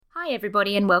Hi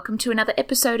everybody and welcome to another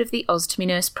episode of the TOZNP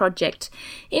Nurse Project.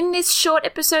 In this short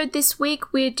episode this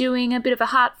week we're doing a bit of a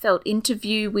heartfelt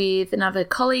interview with another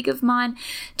colleague of mine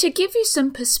to give you some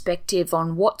perspective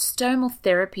on what stomal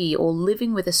therapy or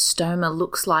living with a stoma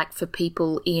looks like for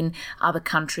people in other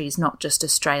countries, not just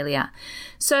Australia.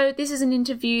 So this is an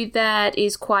interview that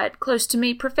is quite close to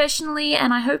me professionally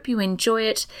and I hope you enjoy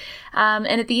it. And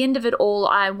at the end of it all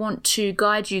I want to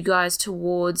guide you guys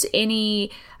towards any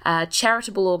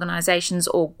charitable organisations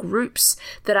or groups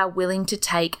that are willing to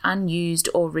take unused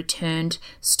or returned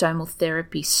stomal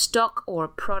therapy stock or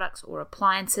products or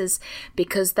appliances,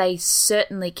 because they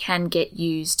certainly can get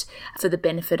used for the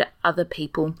benefit of other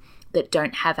people that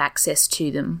don't have access to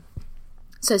them.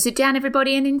 So sit down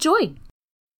everybody and enjoy.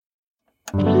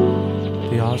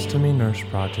 The TOZNP Nurse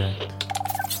Project.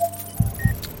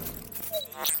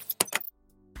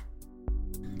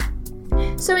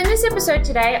 So in this episode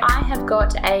today, I have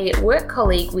got a work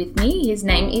colleague with me. His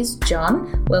name is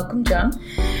John. Welcome, John.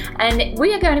 And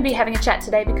we are going to be having a chat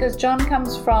today because John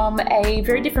comes from a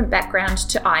very different background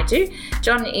to I do.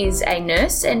 John is a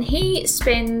nurse and he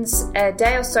spends a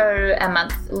day or so a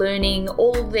month learning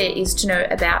all there is to know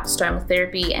about stomal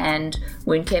therapy and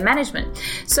wound care management.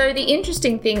 So the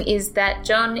interesting thing is that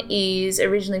John is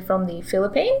originally from the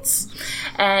Philippines,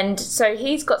 and so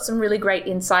he's got some really great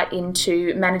insight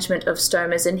into management of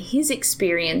stomas and his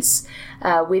experience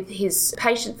with his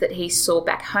patients that he saw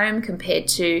back home compared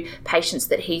to patients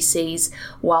that he sees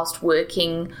whilst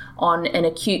working on an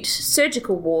acute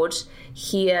surgical ward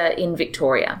here in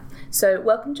Victoria. So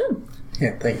welcome, John.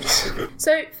 Yeah, thanks.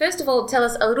 So first of all, tell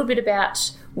us a little bit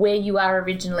about where you are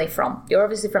originally from. You're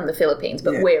obviously from the Philippines,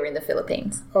 but where in the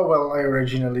Philippines? Oh, well, I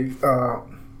originally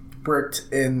worked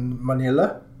in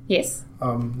Manila. Yes.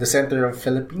 The center of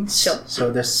Philippines. Sure.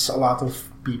 So there's a lot of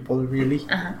people, really.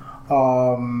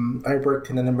 Uh-huh. I worked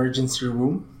in an emergency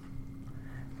room.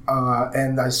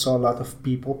 And I saw a lot of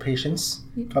patients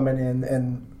coming in,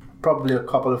 and probably a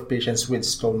couple of patients with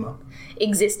stoma.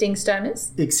 Existing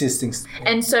stomas? Existing.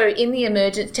 And so in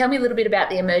the tell me a little bit about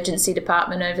the emergency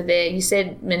department over there. You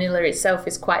said Manila itself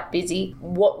is quite busy.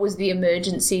 What was the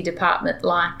emergency department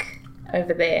like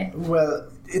over there? Well,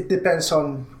 it depends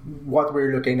on what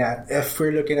we're looking at. If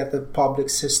we're looking at the public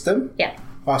system,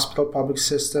 hospital public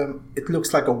system, it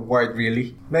looks like a ward,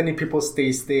 really. Many people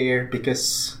stays there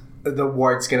because the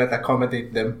wards cannot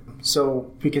accommodate them.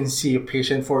 So we can see a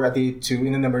patient for a day or two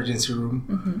in an emergency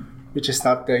room, which is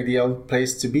not the ideal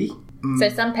place to be. So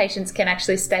some patients can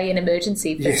actually stay in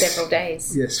emergency for several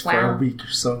days? Yes, wow. For a week or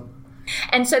so.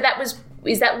 And so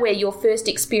is that where your first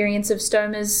experience of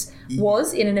stomas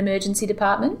was, in an emergency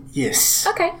department? Yes.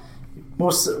 Okay.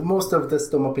 Most of the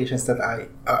stoma patients that I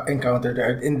encountered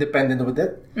are independent with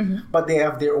it, but they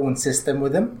have their own system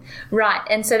with them. Right,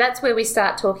 and so that's where we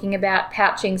start talking about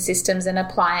pouching systems and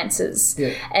appliances.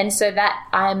 Yeah. And so that,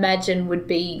 I imagine, would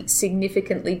be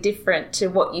significantly different to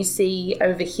what you see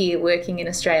over here working in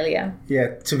Australia.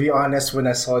 Yeah, to be honest, when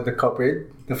I saw the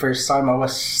cupboard, the first time I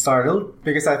was startled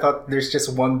because I thought there's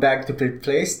just one bag to be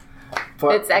placed.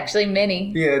 But it's actually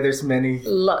many. Yeah, there's many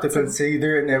lots to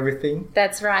consider and everything.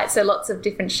 That's right. So lots of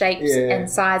different shapes and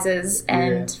sizes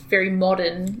and very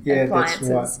modern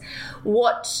appliances.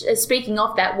 Speaking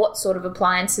of that, what sort of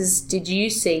appliances did you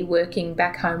see working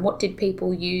back home? What did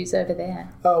people use over there?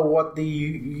 What they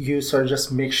use are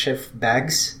just makeshift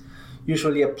bags.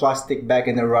 Usually a plastic bag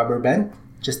and a rubber band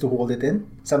just to hold it in.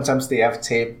 Sometimes they have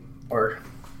tape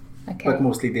but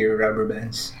mostly they're rubber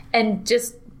bands. And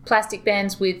just plastic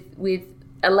bands with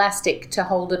elastic to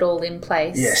hold it all in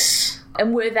place. Yes.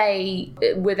 And were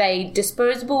they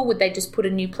disposable? Would they just put a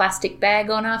new plastic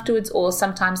bag on afterwards, or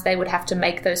sometimes they would have to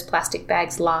make those plastic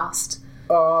bags last?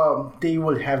 They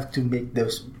will have to make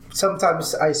those.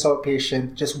 Sometimes I saw a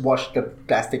patient just wash the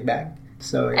plastic bag.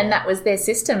 So and that was their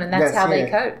system, and that's how they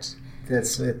coped.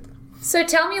 That's it. So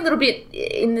tell me a little bit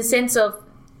in the sense of,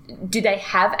 do they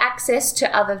have access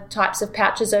to other types of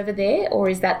pouches over there, or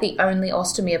is that the only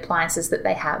ostomy appliances that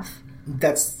they have?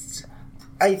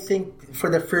 I think for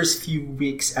the first few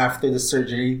weeks after the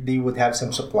surgery, they would have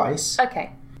some supplies.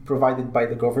 Okay. Provided by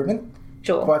the government.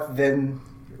 Sure. But then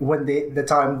when the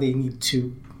time they need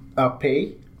to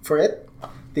pay for it,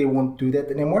 they won't do that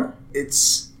anymore. It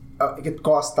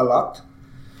costs a lot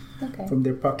from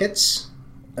their pockets.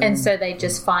 And so they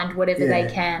just find whatever they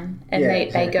can, and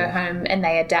they go home and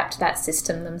they adapt that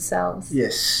system themselves.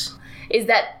 Yes. Is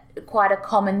that quite a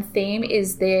common theme?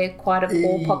 Is there quite a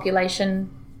poor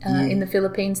population in the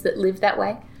Philippines that live that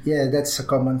way? Yeah, that's a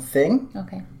common thing.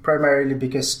 Okay. Primarily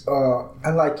because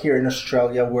unlike here in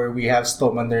Australia where we have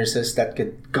stoma nurses that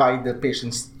could guide the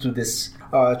patients through this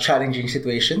challenging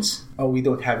situations, we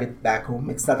don't have it back home.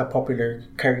 It's not a popular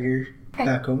career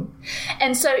back home.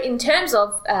 And so in terms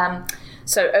of...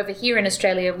 So over here in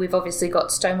Australia, we've obviously got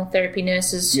stomal therapy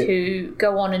nurses who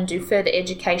go on and do further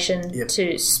education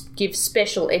to give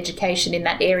special education in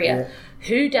that area. Yeah.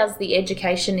 Who does the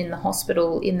education in the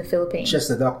hospital in the Philippines? Just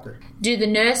the doctor. Do the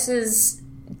nurses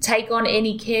take on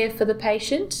any care for the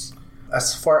patient?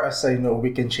 As far as I know,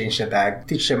 we can change the bag,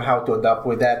 teach them how to adapt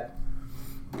with that.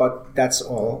 But that's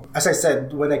all. As I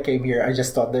said, when I came here, I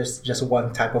just thought there's just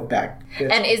one type of bag.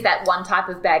 And is that one type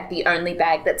of bag the only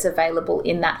bag that's available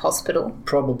in that hospital?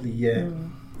 Probably, yeah.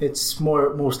 It's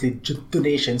mostly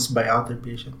donations by other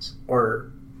patients or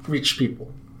rich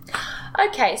people.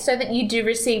 Okay, so that you do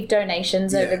receive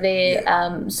donations over there,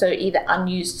 so either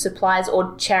unused supplies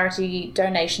or charity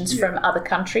donations from other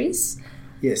countries?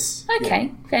 Yes.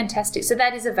 Okay, fantastic. So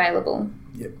that is available?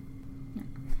 Yep.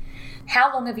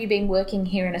 How long have you been working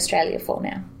here in Australia for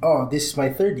now? Oh, this is my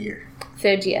third year.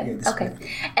 Third year? Yeah, okay.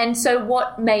 And so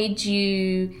what made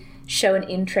you show an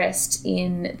interest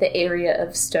in the area of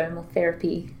stomal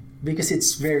therapy? Because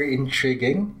it's very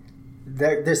intriguing.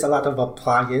 There's a lot of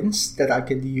appliance that I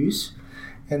could use.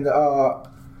 And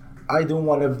I don't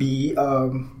want to be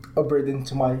a burden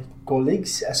to my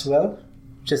colleagues as well.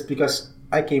 Just because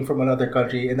I came from another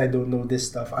country and I don't know this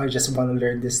stuff. I just want to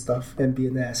learn this stuff and be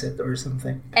an asset or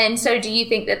something. And so do you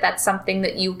think that that's something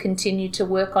that you'll continue to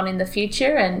work on in the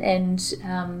future and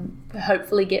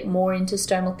hopefully get more into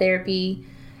stomal therapy,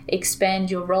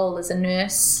 expand your role as a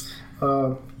nurse?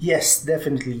 Yes,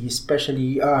 definitely,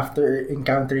 especially after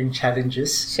encountering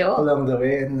challenges along the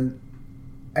way. And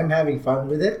I'm having fun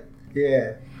with it.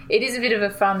 Yeah. It is a bit of a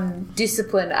fun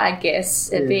discipline, I guess,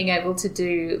 being able to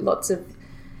do lots of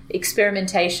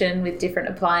experimentation with different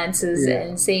appliances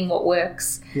and seeing what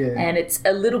works. And it's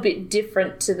a little bit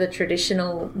different to the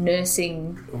traditional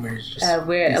nursing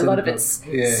where a lot of it's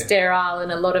sterile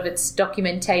and a lot of it's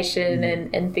documentation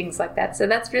and things like that. So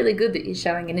that's really good that you're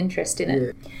showing an interest in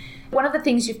it. One of the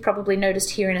things you've probably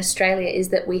noticed here in Australia is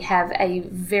that we have a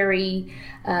very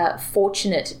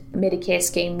fortunate Medicare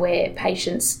scheme where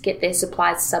patients get their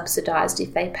supplies subsidised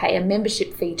if they pay a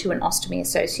membership fee to an ostomy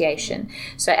association.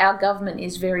 So our government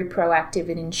is very proactive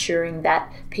in ensuring that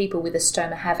people with a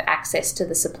stoma have access to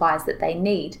the supplies that they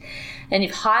need. And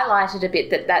you've highlighted a bit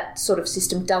that that sort of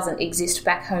system doesn't exist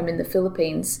back home in the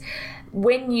Philippines.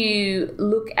 When you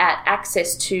look at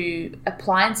access to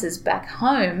appliances back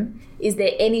home, is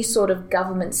there any sort of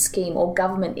government scheme or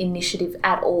government initiative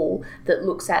at all that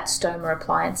looks at stoma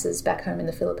appliances back home in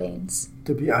the Philippines?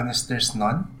 To be honest, there's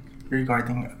none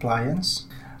regarding appliance.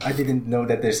 I didn't know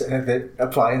that there's an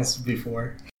appliance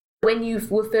before. When you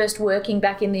were first working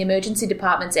back in the emergency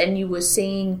departments and you were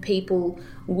seeing people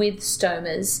with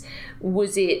stomas,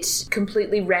 was it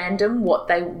completely random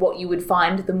what you would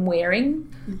find them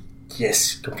wearing?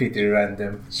 Yes, completely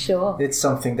random. Sure. It's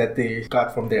something that they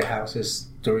got from their houses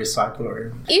to recycle.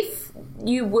 Or if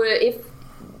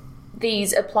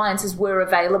these appliances were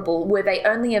available, were they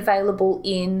only available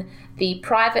in the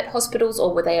private hospitals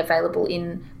or were they available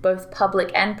in both public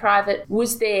and private?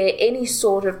 Was there any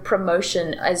sort of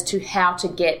promotion as to how to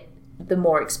get the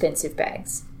more expensive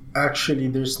bags? Actually,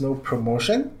 there's no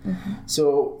promotion.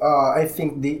 So I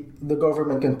think the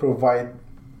government can provide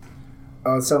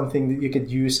something that you could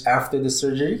use after the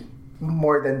surgery.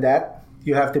 More than that,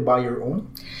 you have to buy your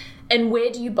own. And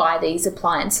where do you buy these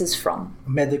appliances from?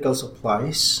 Medical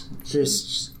supplies.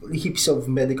 There's heaps of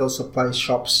medical supply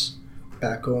shops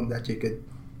back home that you could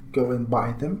go and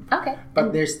buy them. Okay.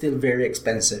 But they're still very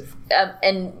expensive.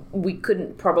 And we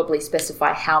couldn't probably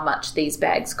specify how much these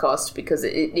bags cost because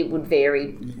it would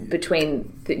vary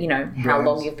between, how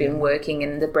long you've been working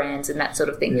and the brands and that sort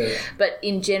of thing. Yeah. But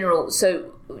in general,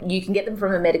 so you can get them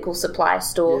from a medical supply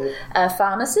store, a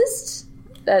pharmacist,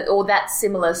 or that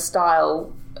similar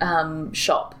style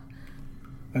shop.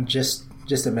 And just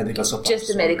a medical supply Just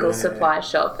a medical supply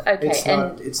shop. Okay.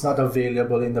 It's not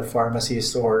available in the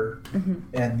pharmacies or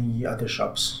any other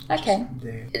shops. Okay.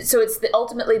 So it's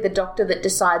ultimately the doctor that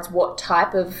decides what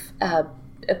type of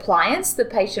appliance the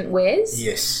patient wears?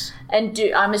 Yes. And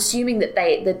I'm assuming that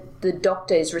the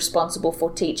doctor is responsible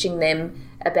for teaching them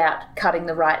about cutting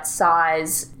the right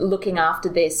size, looking after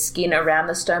their skin around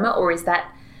the stoma, or is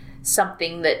that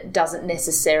something that doesn't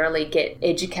necessarily get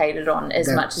educated on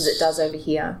as much as it does over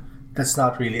here? That's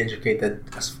not really educated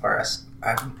as far as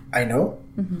I know,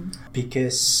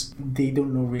 because they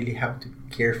don't know really how to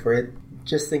care for it.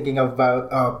 Just thinking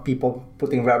about people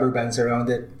putting rubber bands around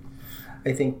it,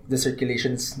 I think the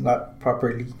circulation is not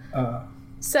properly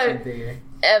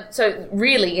So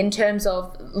really, in terms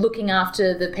of looking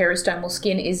after the peristomal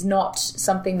skin is not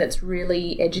something that's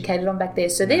really educated on back there.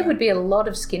 So there would be a lot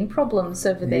of skin problems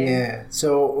over there. Yeah.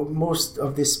 So most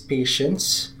of these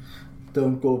patients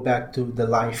don't go back to the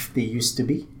life they used to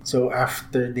be. So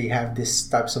after they have these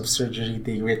types of surgery,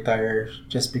 they retire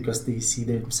just because they see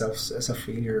themselves as a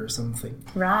failure or something.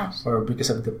 Right. Or because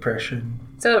of depression.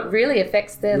 So it really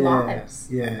affects their lives.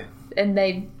 Yeah. And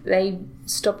they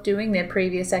stop doing their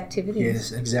previous activities.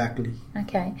 Yes, exactly.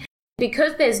 Okay.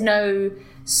 Because there's no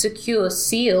secure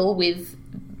seal with,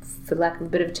 for lack of a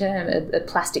better term, a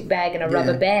plastic bag and a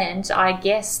rubber band, I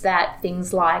guess that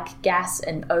things like gas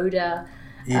and odour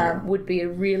would be a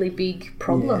really big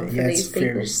problem for these people.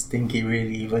 It's very stinky,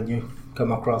 really, when you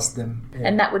come across them. Yeah.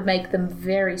 And that would make them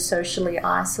very socially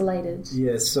isolated.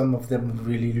 Yes, some of them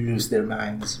really lose their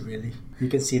minds, really. You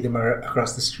can see them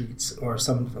across the streets, or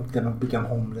some of them have become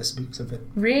homeless because of it.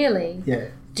 Really? Yeah.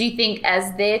 Do you think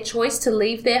as their choice to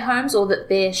leave their homes, or that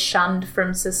they're shunned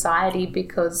from society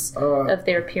because of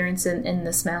their appearance and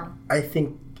the smell? I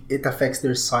think it affects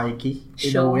their psyche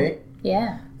in a way.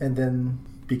 Yeah. And then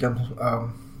becomes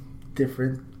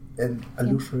different and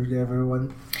aloof for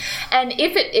everyone. And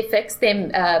if it affects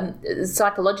them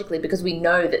psychologically, because we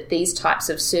know that these types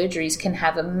of surgeries can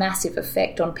have a massive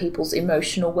effect on people's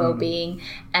emotional well-being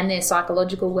and their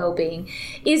psychological well-being,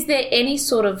 is there any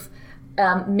sort of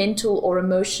mental or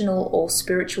emotional or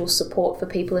spiritual support for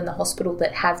people in the hospital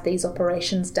that have these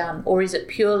operations done? Or is it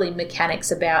purely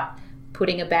mechanics about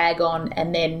putting a bag on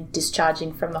and then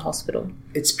discharging from the hospital?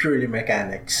 It's purely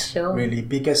mechanics, really,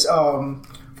 because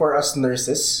for us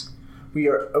nurses, we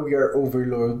are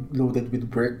overloaded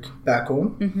with work back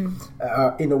home.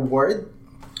 In a ward,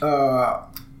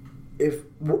 if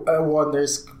one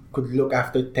nurse could look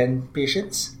after 10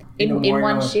 patients in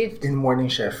one shift. In morning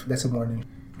shift, that's a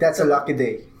lucky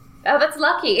day. Oh, that's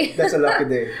lucky. That's a lucky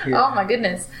day. Yeah. Oh my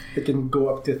goodness. It can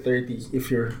go up to 30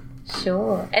 if you're...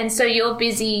 Sure. And so you're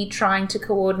busy trying to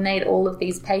coordinate all of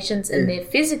these patients and their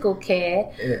physical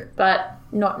care, but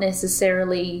not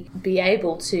necessarily be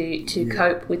able to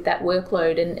cope with that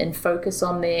workload and focus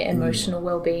on their emotional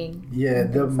well-being. Yeah,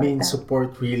 the main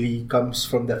support really comes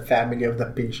from the family of the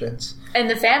patients. And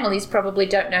the families probably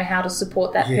don't know how to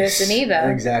support that person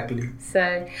either. Exactly.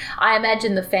 So I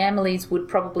imagine the families would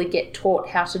probably get taught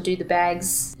how to do the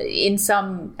bags in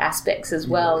some aspects as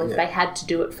well if they had to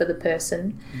do it for the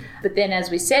person. But then, as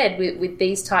we said, with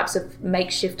these types of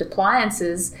makeshift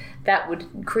appliances, that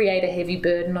would create a heavy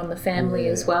burden on the family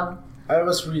as well. I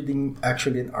was reading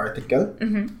actually an article,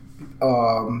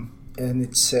 and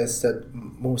it says that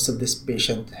most of these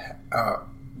patients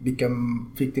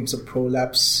become victims of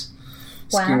prolapse,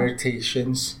 skin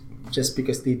irritations, just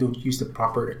because they don't use the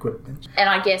proper equipment. And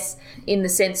I guess in the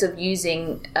sense of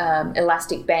using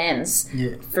elastic bands,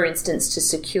 for instance, to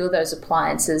secure those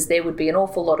appliances, there would be an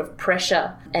awful lot of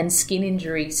pressure and skin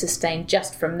injury sustained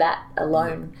just from that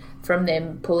alone, from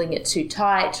them pulling it too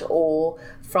tight, or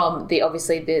from the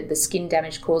skin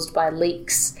damage caused by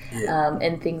leaks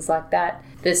and things like that.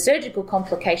 The surgical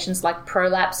complications like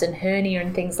prolapse and hernia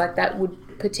and things like that would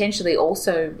potentially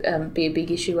also be a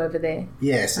big issue over there.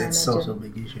 Yes, it's also a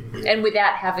big issue. Yeah. And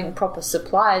without having proper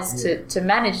supplies to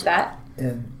manage that.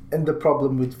 And the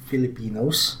problem with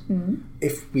Filipinos,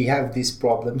 if we have these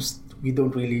problems, we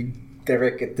don't really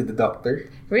direct it to the doctor.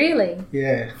 Really?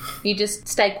 Yeah. You just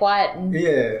stay quiet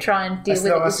and try and deal with it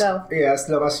yourself. As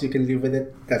long as you can live with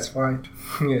it, that's fine.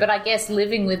 But I guess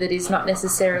living with it is not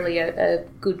necessarily a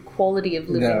good quality of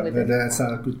living with it. No, that's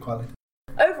not a good quality.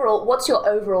 Overall, what's your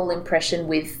overall impression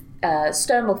with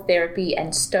stomal therapy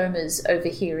and stomas over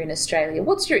here in Australia?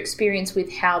 What's your experience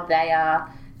with how they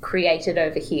are created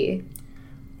over here?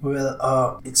 Well,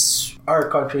 our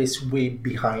country is way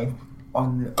behind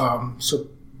on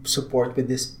support with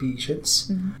these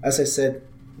patients. As I said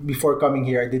before coming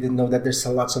here, I didn't know that there's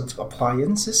lots of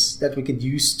appliances that we could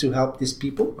use to help these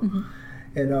people.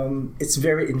 And it's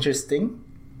very interesting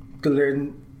to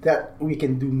learn that we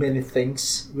can do many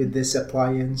things with this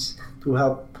appliance to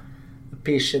help the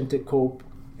patient to cope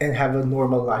and have a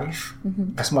normal life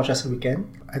as much as we can.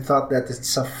 I thought that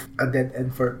it's a dead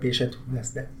end for a patient who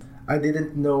has that. I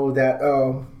didn't know that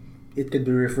it could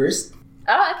be reversed.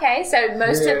 Oh, okay. So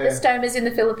most of the stomas in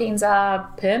the Philippines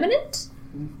are permanent?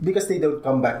 Because they don't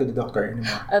come back to the doctor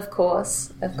anymore. Of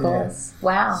course.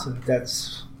 Wow. So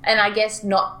that's... And I guess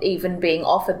not even being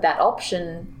offered that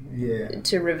option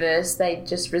to reverse, they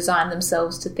just resign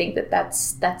themselves to think that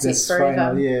that's it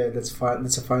forever. Final,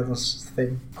 that's a final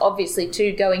thing. Obviously,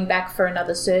 too, going back for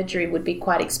another surgery would be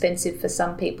quite expensive for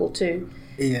some people too.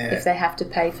 if they have to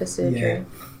pay for surgery.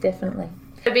 Definitely.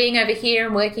 So being over here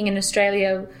and working in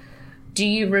Australia, do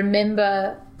you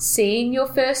remember seeing your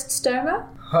first stoma?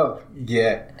 Oh,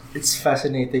 yeah. It's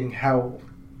fascinating how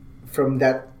from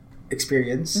that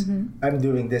experience I'm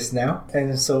doing this now,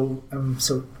 and so I'm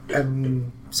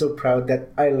so proud that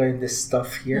I learned this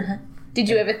stuff here. Did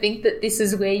you ever think that this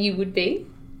is where you would be?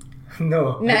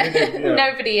 No. I didn't, no.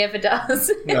 Nobody ever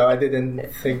does. No, I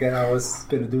didn't think that I was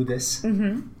going to do this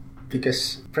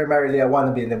because primarily I want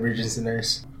to be an emergency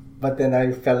nurse, but then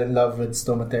I fell in love with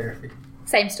stomatherapy.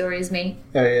 Same story as me.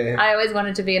 Yeah. I always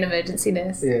wanted to be an emergency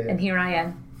nurse, and here I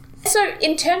am. So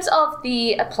in terms of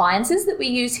the appliances that we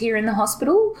use here in the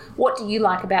hospital, what do you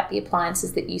like about the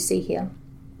appliances that you see here?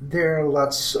 There are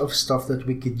lots of stuff that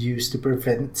we could use to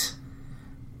prevent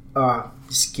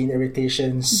skin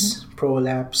irritations,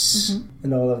 prolapse,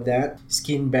 and all of that.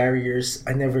 Skin barriers,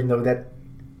 I never know that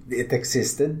it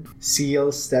existed.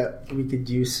 Seals that we could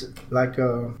use like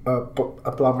a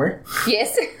plumber.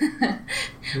 Yes.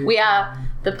 We are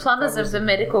the plumbers of the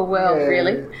medical world,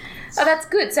 really. Oh, that's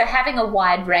good. So having a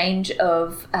wide range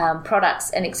of products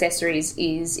and accessories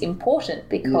is important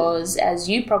because, as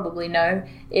you probably know,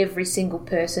 every single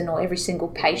person or every single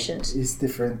patient is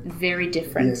different. Very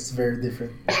different. Yes, very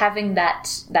different. Having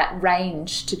that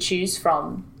range to choose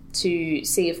from to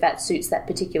see if that suits that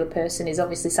particular person is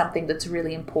obviously something that's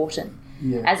really important.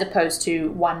 Yeah. As opposed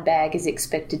to one bag is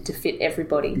expected to fit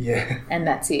everybody. Yeah. And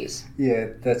that's it. Yeah,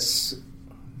 that's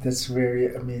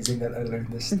very amazing that I learned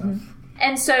this stuff.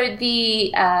 And so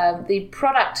the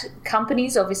product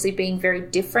companies obviously being very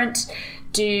different,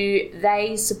 do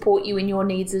they support you in your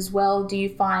needs as well? Do you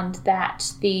find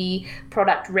that the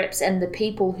product reps and the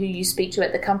people who you speak to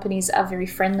at the companies are very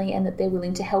friendly and that they're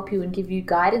willing to help you and give you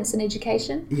guidance and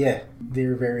education? Yeah,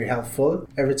 they're very helpful.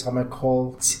 Every time I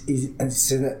call,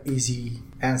 it's an easy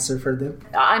answer for them.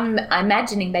 I'm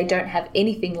imagining they don't have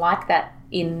anything like that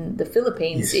in the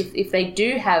Philippines. Yes. If they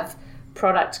do have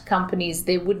product companies,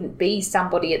 there wouldn't be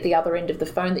somebody at the other end of the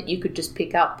phone that you could just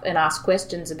pick up and ask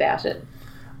questions about it.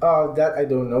 That I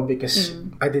don't know because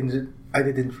I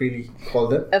didn't really call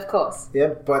them. Of course. Yeah,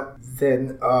 but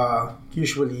then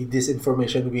usually this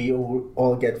information we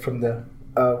all get from the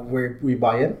where we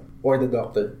buy it or the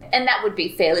doctor. And that would be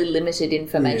fairly limited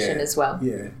information as well.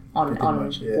 Yeah. On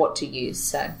what to use.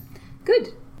 So good.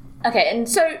 Okay, and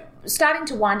so starting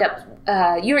to wind up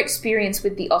your experience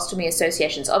with the ostomy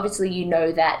associations. Obviously, you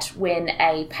know that when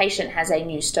a patient has a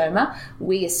new stoma,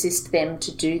 we assist them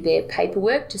to do their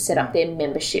paperwork to set up their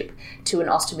membership to an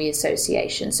ostomy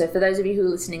association. So for those of you who are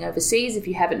listening overseas, if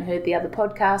you haven't heard the other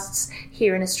podcasts,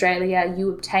 here in Australia, you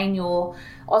obtain your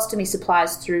ostomy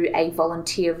supplies through a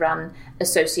volunteer-run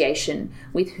association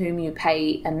with whom you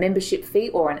pay a membership fee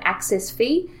or an access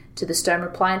fee to the stoma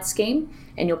appliance scheme,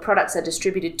 and your products are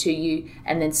distributed to you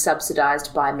and then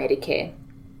subsidised by Medicare.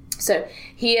 So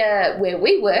here where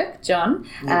we work, John,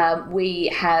 we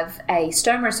have a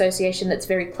stoma association that's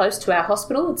very close to our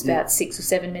hospital. It's about 6 or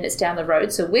 7 minutes down the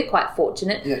road, so we're quite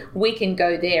fortunate. Yeah. We can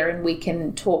go there and we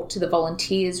can talk to the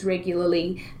volunteers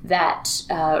regularly that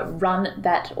run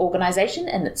that organisation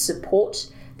and that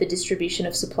support the distribution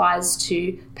of supplies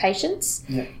to patients.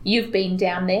 Yeah. You've been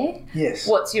down there. Yes.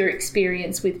 What's your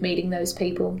experience with meeting those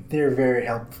people? They're very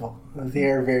helpful.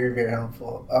 They're very, very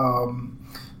helpful.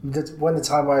 When the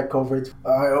time I covered,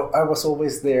 I was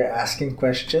always there asking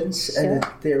questions, and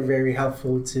they're very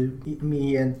helpful to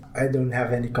me, and I don't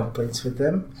have any complaints with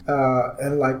them.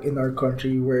 And like in our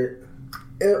country, where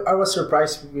I was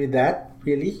surprised with that,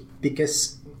 really,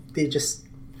 because they just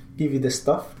give you the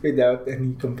stuff without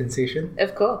any compensation.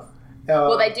 Of course.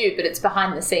 Well, they do, but it's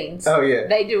behind the scenes. Oh, yeah.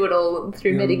 They do it all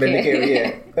through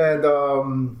Medicare.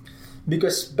 And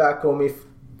because back home, if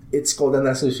it's called an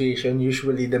association,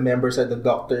 usually the members are the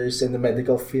doctors in the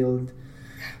medical field.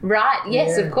 Right,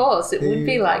 yes, of course. It would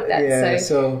be like that. Yeah,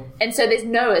 so there's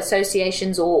no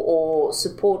associations or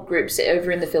support groups over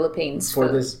in the Philippines for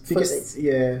this.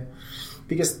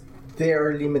 Because there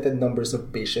are limited numbers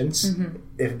of patients,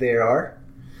 if there are.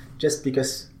 Just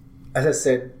because, as I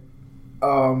said,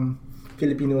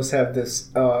 Filipinos have this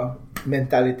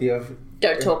mentality of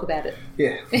don't talk about it.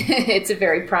 Yeah. It's a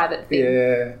very private thing.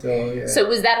 Yeah. So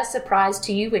was that a surprise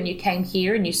to you when you came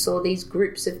here and you saw these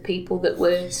groups of people that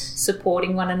were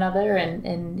supporting one another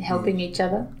and helping each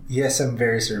other? Yes, I'm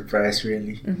very surprised,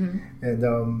 really.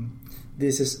 And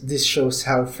this shows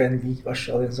how friendly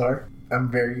Australians are. I'm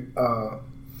very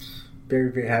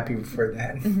very happy for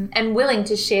that. And willing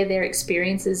to share their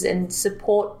experiences and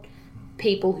support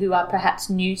people who are perhaps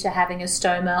new to having a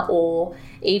stoma, or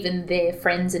even their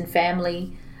friends and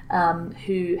family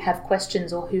who have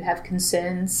questions or who have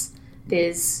concerns.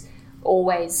 There's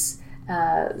always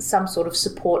some sort of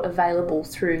support available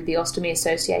through the ostomy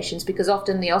associations, because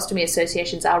often the ostomy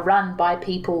associations are run by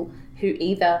people who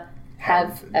either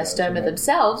have a stoma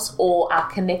themselves or are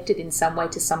connected in some way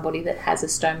to somebody that has a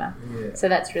stoma. Yeah. So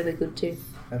that's really good too.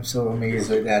 I'm so amazed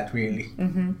with that, really.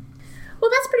 Mm-hmm. Well,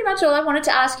 that's pretty much all I wanted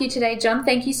to ask you today, John.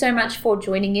 Thank you so much for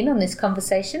joining in on this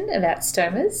conversation about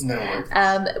stomas. No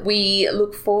worries. We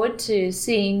look forward to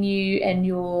seeing you and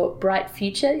your bright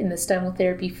future in the stomal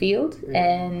therapy field. Yeah.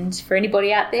 And for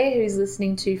anybody out there who's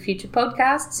listening to future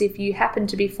podcasts, if you happen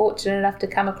to be fortunate enough to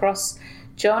come across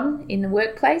John in the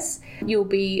workplace, you'll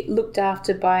be looked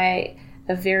after by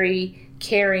a very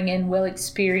caring and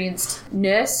well-experienced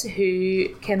nurse who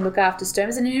can look after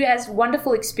stomas and who has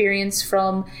wonderful experience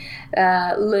from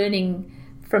learning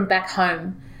from back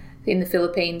home in the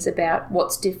Philippines about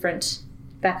what's different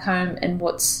back home and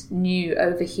what's new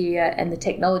over here, and the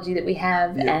technology that we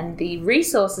have and the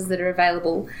resources that are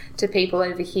available to people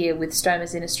over here with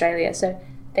stomas in Australia. So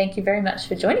thank you very much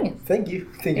for joining us. Thank you.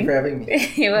 Thank you for having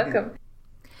me. You're welcome.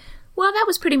 Well, that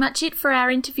was pretty much it for our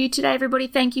interview today, everybody.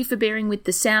 Thank you for bearing with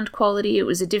the sound quality. It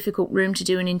was a difficult room to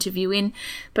do an interview in,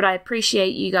 but I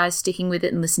appreciate you guys sticking with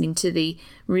it and listening to the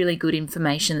really good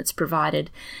information that's provided.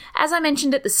 As I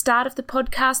mentioned at the start of the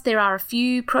podcast, there are a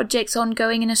few projects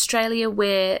ongoing in Australia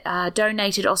where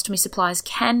donated ostomy supplies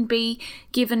can be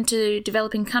given to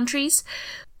developing countries.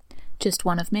 Just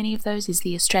one of many of those is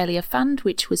the Australia Fund,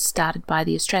 which was started by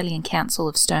the Australian Council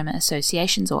of Stoma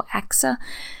Associations, or ACSA.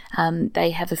 They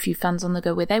have a few funds on the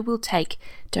go where they will take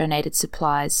donated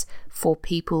supplies for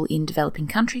people in developing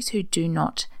countries who do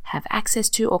not have access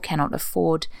to or cannot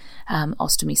afford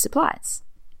ostomy supplies.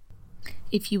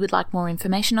 If you would like more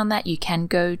information on that, you can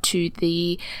go to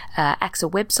the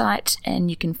ACSA website and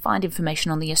you can find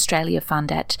information on the Australia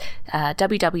Fund at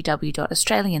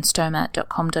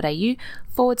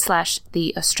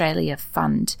www.australianstoma.com.au/the Australia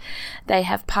Fund. They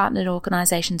have partnered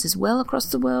organisations as well across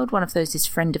the world. One of those is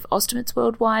Friend of Ostomates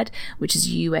Worldwide, which is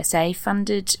a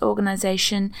USA-funded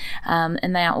organisation,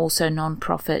 and they are also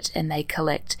non-profit, and they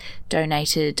collect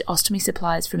donated ostomy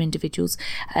supplies from individuals,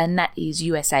 and that is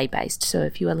USA-based. So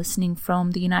if you are listening from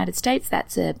the United States,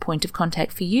 that's a point of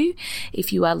contact for you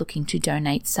if you are looking to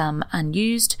donate some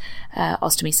unused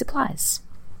ostomy supplies.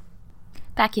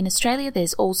 Back in Australia,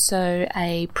 there's also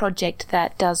a project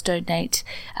that does donate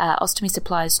ostomy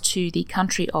supplies to the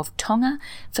country of Tonga.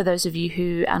 For those of you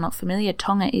who are not familiar,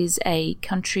 Tonga is a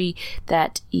country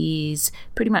that is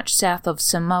pretty much south of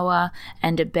Samoa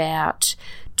and about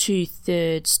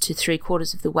 2/3 to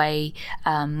 3/4 of the way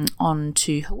on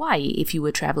to Hawaii if you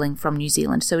were travelling from New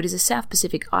Zealand. So it is a South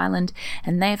Pacific island,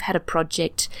 and they've had a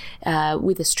project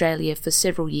with Australia for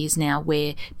several years now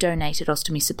where donated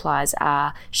ostomy supplies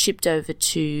are shipped over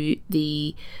to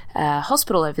the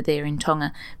hospital over there in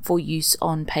Tonga for use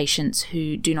on patients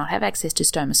who do not have access to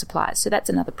stoma supplies. So that's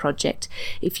another project.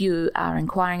 If you are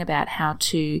inquiring about how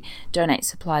to donate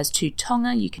supplies to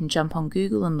Tonga, you can jump on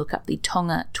Google and look up the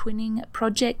Tonga Twinning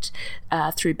Project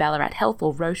through Ballarat Health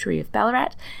or Rotary of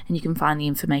Ballarat, and you can find the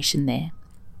information there.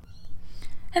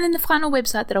 And then the final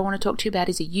website that I want to talk to you about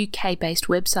is a UK-based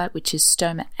website, which is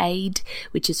Stoma Aid,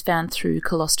 which is found through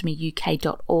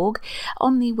colostomyuk.org.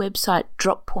 On the website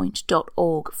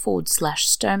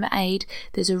droppoint.org/Stoma Aid,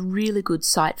 there's a really good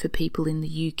site for people in the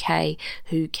UK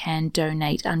who can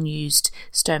donate unused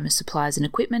stoma supplies and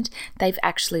equipment. They've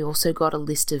actually also got a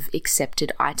list of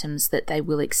accepted items that they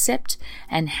will accept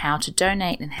and how to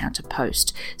donate and how to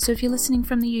post. So if you're listening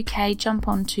from the UK, jump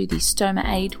onto the Stoma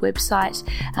Aid website,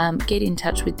 get in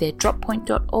touch with their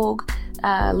droppoint.org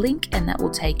link, and that will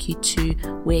take you to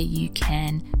where you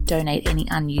can donate any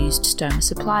unused stoma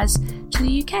supplies to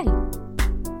the UK.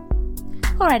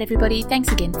 Alright everybody,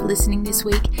 thanks again for listening this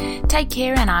week. Take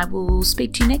care, and I will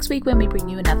speak to you next week when we bring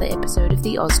you another episode of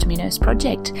the Ostomy Nurse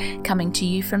Project, coming to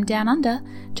you from down under,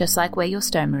 just like where your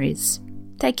stoma is.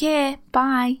 Take care,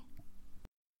 bye.